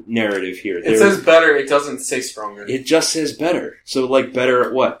no narrative here. It says better, it doesn't say stronger. It just says better. So, like, better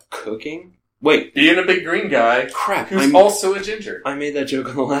at what? Cooking? Wait. Being a big green guy Crap. who's also a ginger. I made that joke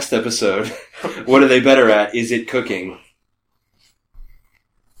on the last episode. What are they better at? Is it cooking?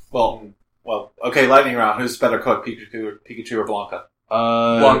 Well, okay, lightning round. Who's better cook, Pikachu or Blanca?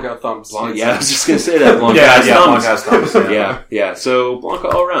 Blanca thumbs. Yeah, I was just going to say that. Blanca has thumbs. Blanca has thumbs. Yeah. So, Blanca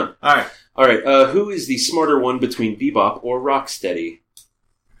all around. All right. Who is the smarter one between Bebop or Rocksteady?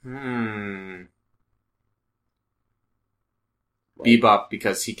 Bebop,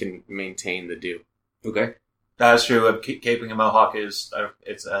 because he can maintain the do. Okay. That's true. Keeping a mohawk is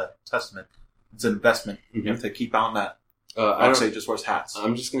it's a testament. It's an investment. Mm-hmm. You have to keep on that. Rocksteady just wears hats.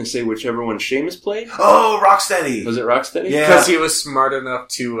 I'm just going to say whichever one Seamus played. Oh, Rocksteady! Was it Rocksteady? Yeah. Because he was smart enough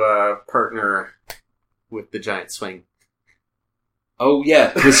to partner with the giant swing. Oh,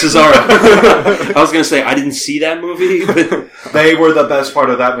 yeah, with Cesaro. I was going to say, I didn't see that movie, but They were the best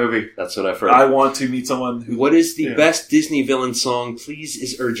part of that movie. that's what I've heard. I want to meet someone who... What is the best Disney villain song? Please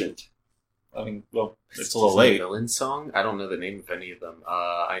is urgent. I mean, well, it's a little Disney late. Villain song? I don't know the name of any of them.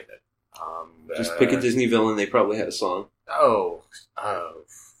 Just pick a Disney villain. They probably had a song.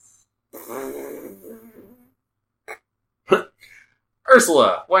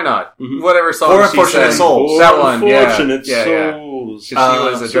 Ursula. Why not? Mhm. Whatever song Four she Unfortunate sang. Souls. That one. Yeah. Unfortunate Yeah. Souls. She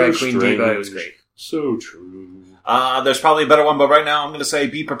was a So drag queen diva. strange. It was great. So true. There's probably a better one, but right now I'm going to say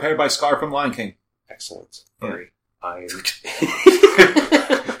Be Prepared by Scar from Lion King. Excellent. Yeah.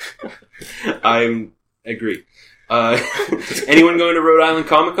 I agree. Anyone going to Rhode Island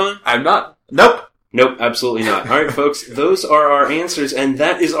Comic Con? I'm not. Nope. Nope, absolutely not. All right, folks, those are our answers, and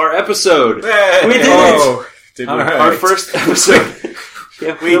that is our episode. Hey. We did Oh, did we? All right. Our first episode.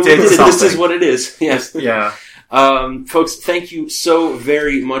 Yeah, We did it. This something. is what it is. Yes. Yeah. Folks, thank you so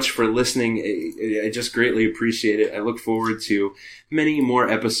very much for listening. I just greatly appreciate it. I look forward to many more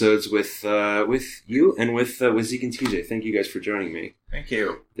episodes with you and with Zeke and TJ. Thank you guys for joining me. Thank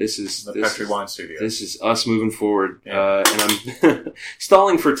you. This is The Petri Wine Studio. This is us moving forward. Yeah. And I'm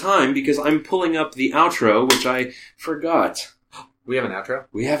stalling for time because I'm pulling up the outro, which I forgot. We have an outro?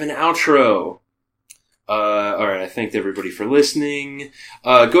 We have an outro. Alright, I thanked everybody for listening.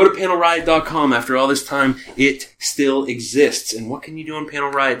 Go to panelriot.com. After all this time, it still exists. And what can you do on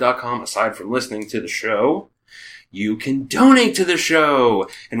panelriot.com aside from listening to the show? You can donate to the show.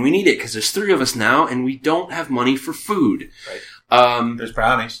 And we need it because there's 3 of us now and we don't have money for food. Right. There's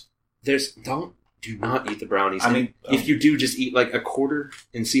brownies. Do not eat the brownies. I mean, if you do, just eat like a quarter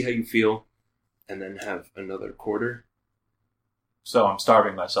and see how you feel. And then have another quarter. So I'm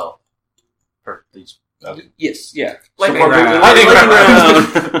starving myself for these. Yes, yeah. Lightning Support- round. Lightning round.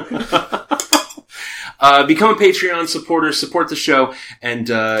 Become a Patreon supporter, support the show, and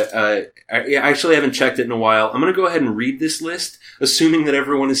I actually haven't checked it in a while. I'm going to go ahead and read this list, assuming that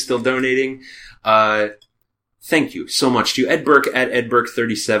everyone is still donating. Thank you so much to Ed Burke at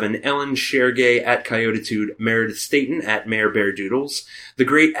EdBurke37, Ellen Shergay at Coyotitude, Meredith Staten at Mayor Bear Doodles, the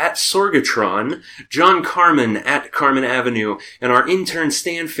great at Sorgatron, John Carmen at Carmen Avenue, and our intern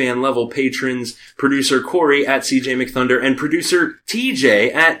Stan fan level patrons, producer Corey at CJ McThunder, and producer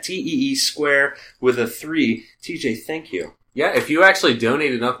TJ at TEE Square with a 3. TJ, thank you. Yeah, if you actually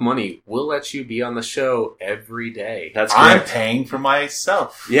donate enough money, we'll let you be on the show every day. That's I'm correct. paying for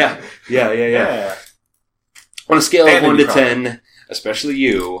myself. Yeah. Yeah. On a scale of And 1 to cry. 10, especially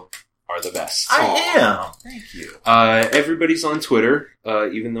you are the best. I am. Thank you. Everybody's on Twitter,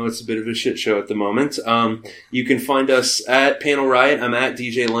 even though it's a bit of a shit show at the moment. You can find us at Panel Riot. I'm at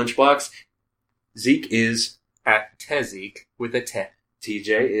DJ Lunchbox. Zeke is At Tezik with a T.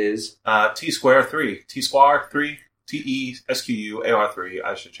 TJ is T Square 3. T Square 3. TESQUAR3.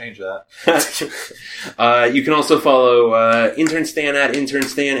 I should change that. you can also follow Intern Stan at Intern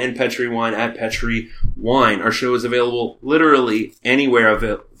Stan and Petri Wine at Petri Wine. Our show is available literally anywhere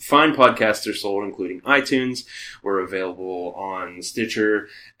fine podcasts are sold, including iTunes. We're available on Stitcher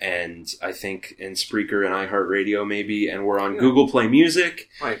and I think in Spreaker and iHeartRadio maybe, and we're on Google Play Music.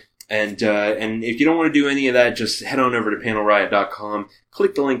 Right. And if you don't want to do any of that, just head on over to panelriot.com,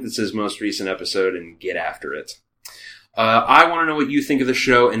 click the link that says most recent episode, and get after it. I want to know what you think of the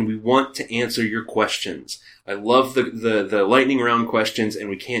show, and we want to answer your questions. I love the lightning round questions, and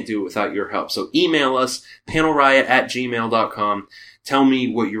we can't do it without your help. So email us, panelriot@gmail.com. Tell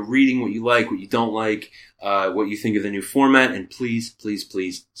me what you're reading, what you like, what you don't like, what you think of the new format, and please, please,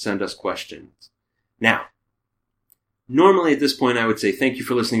 please send us questions. Now, normally at this point I would say thank you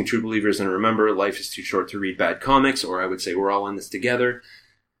for listening, True Believers, and remember, life is too short to read bad comics, or I would say we're all in this together.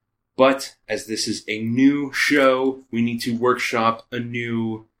 But, as this is a new show, we need to workshop a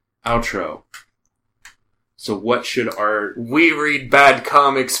new outro. So what should our... We read bad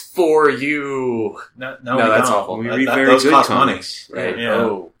comics for you. No, that's don't. awful. We read That- very those good cost comics, money. right? Yeah.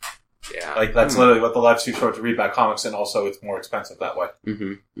 Oh. Yeah. Like, that's literally what the life's too short to read bad comics, and also it's more expensive that way.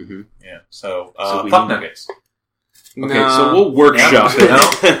 Mm-hmm, mm-hmm. Yeah. So So we Fuck need- Nuggets. Okay, so we'll workshop Yeah. it.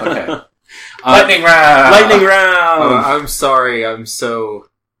 No? Okay. Lightning round! Lightning round! I'm sorry. I'm so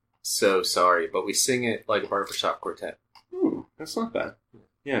sorry. But we sing it like a barbershop quartet. That's not bad.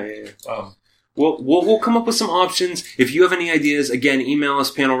 Yeah. We'll come up with some options. If you have any ideas, again, email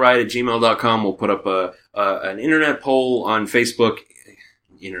us panelriot@gmail.com. We'll put up an internet poll on Facebook.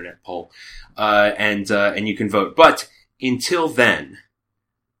 Internet poll. And you can vote. But until then,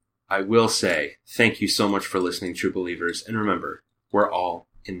 I will say thank you so much for listening, true believers. And remember, we're all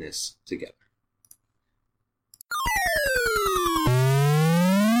in this together.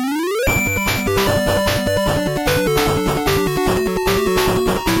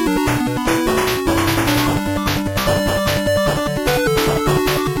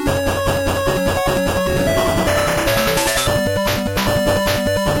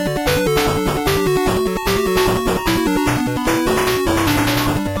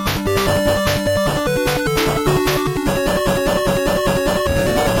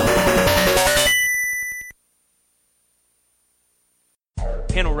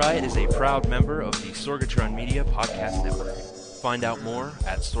 Panel Riot is a proud member of the Sorgatron Media Podcast Network. Find out more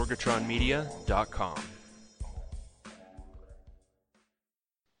at sorgatronmedia.com.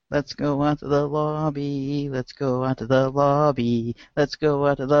 Let's go out to the lobby, let's go out to the lobby, let's go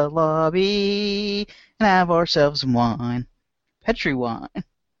out to the lobby and have ourselves some wine. Petri wine.